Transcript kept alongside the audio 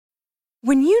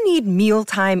When you need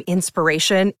mealtime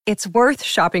inspiration, it's worth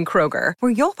shopping Kroger,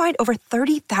 where you'll find over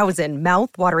 30,000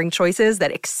 mouth-watering choices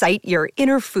that excite your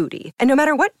inner foodie. And no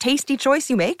matter what tasty choice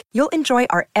you make, you'll enjoy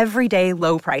our everyday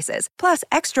low prices, plus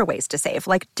extra ways to save,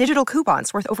 like digital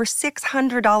coupons worth over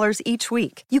 $600 each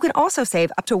week. You can also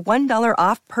save up to $1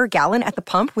 off per gallon at the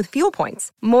pump with fuel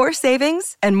points. More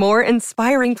savings and more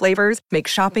inspiring flavors make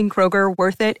shopping Kroger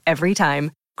worth it every time.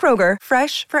 Kroger,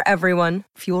 fresh for everyone.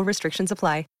 Fuel restrictions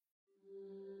apply.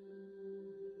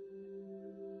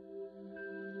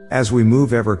 As we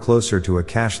move ever closer to a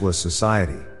cashless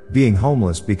society, being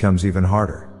homeless becomes even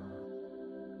harder.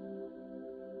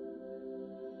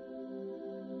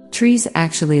 Trees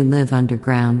actually live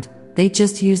underground, they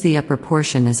just use the upper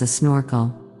portion as a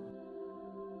snorkel.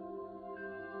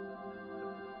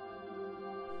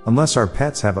 Unless our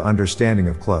pets have an understanding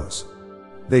of clothes.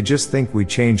 They just think we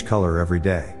change color every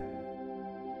day.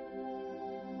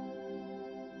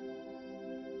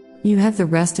 You have the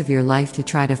rest of your life to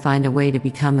try to find a way to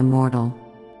become immortal.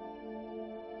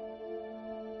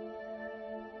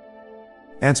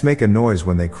 Ants make a noise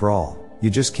when they crawl,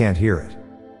 you just can't hear it.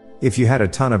 If you had a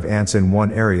ton of ants in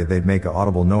one area, they'd make an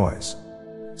audible noise.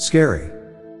 Scary.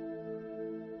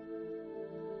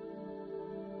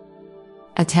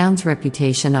 A town's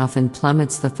reputation often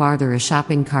plummets the farther a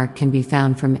shopping cart can be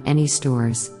found from any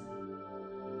stores.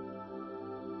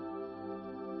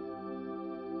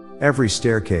 Every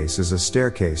staircase is a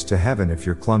staircase to heaven if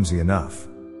you're clumsy enough.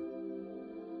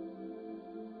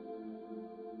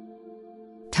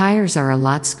 Tires are a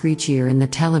lot screechier in the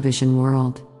television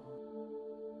world.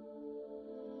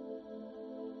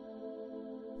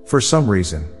 For some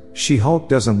reason, She-Hulk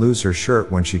doesn't lose her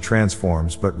shirt when she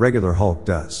transforms, but regular Hulk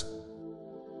does.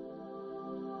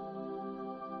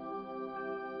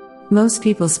 Most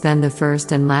people spend the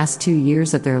first and last 2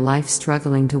 years of their life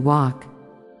struggling to walk.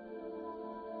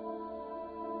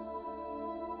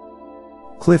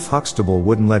 Cliff Huxtable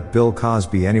wouldn't let Bill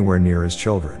Cosby anywhere near his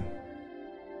children.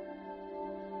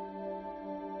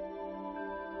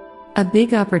 A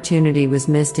big opportunity was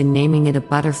missed in naming it a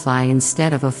butterfly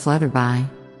instead of a flutterby.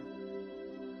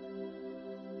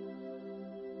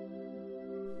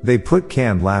 They put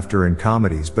canned laughter in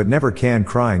comedies but never canned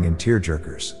crying in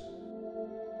tearjerkers.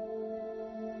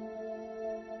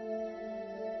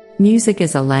 Music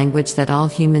is a language that all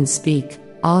humans speak,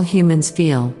 all humans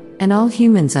feel, and all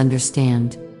humans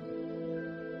understand.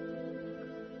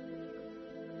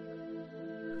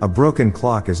 A broken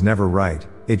clock is never right,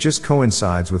 it just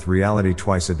coincides with reality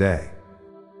twice a day.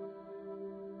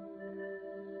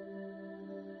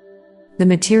 The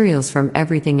materials from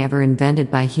everything ever invented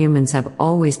by humans have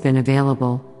always been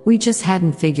available, we just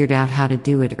hadn't figured out how to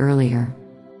do it earlier.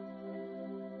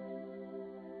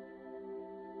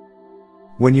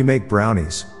 When you make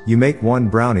brownies, you make one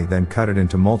brownie then cut it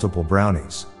into multiple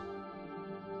brownies.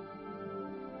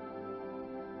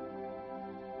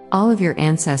 All of your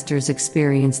ancestors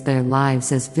experienced their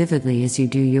lives as vividly as you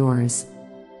do yours.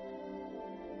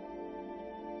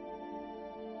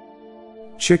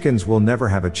 Chickens will never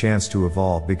have a chance to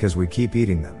evolve because we keep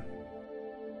eating them.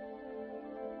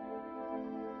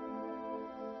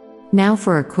 Now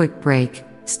for a quick break,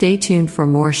 stay tuned for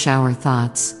more shower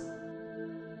thoughts.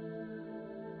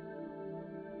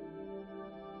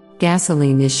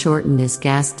 Gasoline is shortened as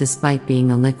gas despite being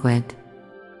a liquid.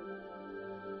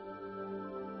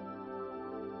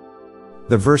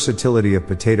 The versatility of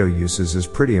potato uses is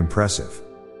pretty impressive.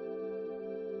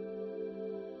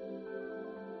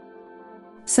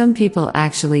 Some people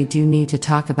actually do need to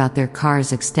talk about their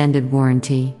car's extended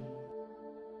warranty.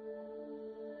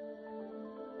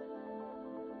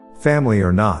 Family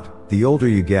or not, the older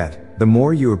you get, the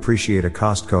more you appreciate a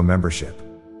Costco membership.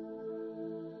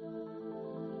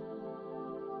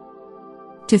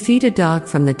 To feed a dog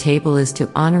from the table is to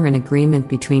honor an agreement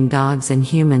between dogs and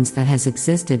humans that has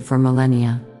existed for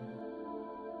millennia.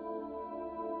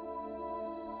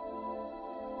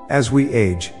 As we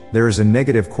age, there is a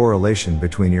negative correlation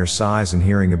between ear size and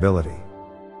hearing ability.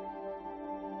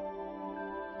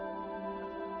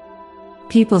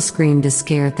 People scream to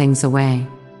scare things away.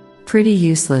 Pretty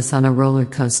useless on a roller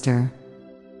coaster.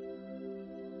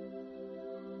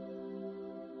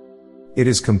 It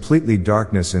is completely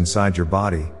darkness inside your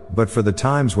body, but for the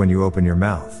times when you open your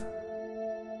mouth.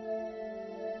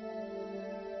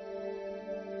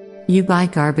 You buy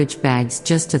garbage bags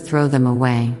just to throw them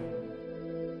away.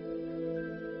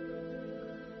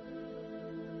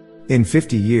 In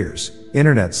 50 years,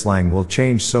 internet slang will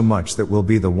change so much that we'll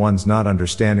be the ones not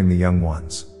understanding the young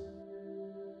ones.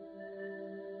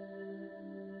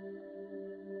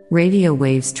 Radio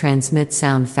waves transmit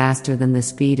sound faster than the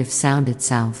speed of sound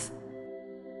itself.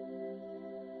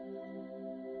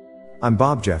 I'm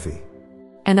Bob Jeffy.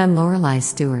 And I'm Lorelei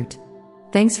Stewart.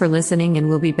 Thanks for listening, and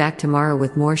we'll be back tomorrow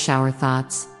with more shower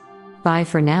thoughts. Bye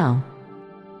for now.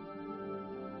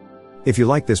 If you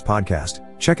like this podcast,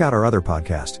 check out our other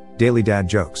podcast, Daily Dad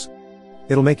Jokes.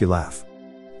 It'll make you laugh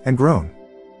and groan.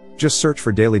 Just search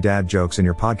for Daily Dad Jokes in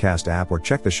your podcast app or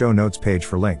check the show notes page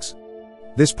for links.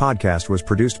 This podcast was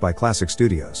produced by Classic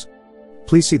Studios.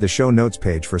 Please see the show notes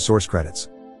page for source credits.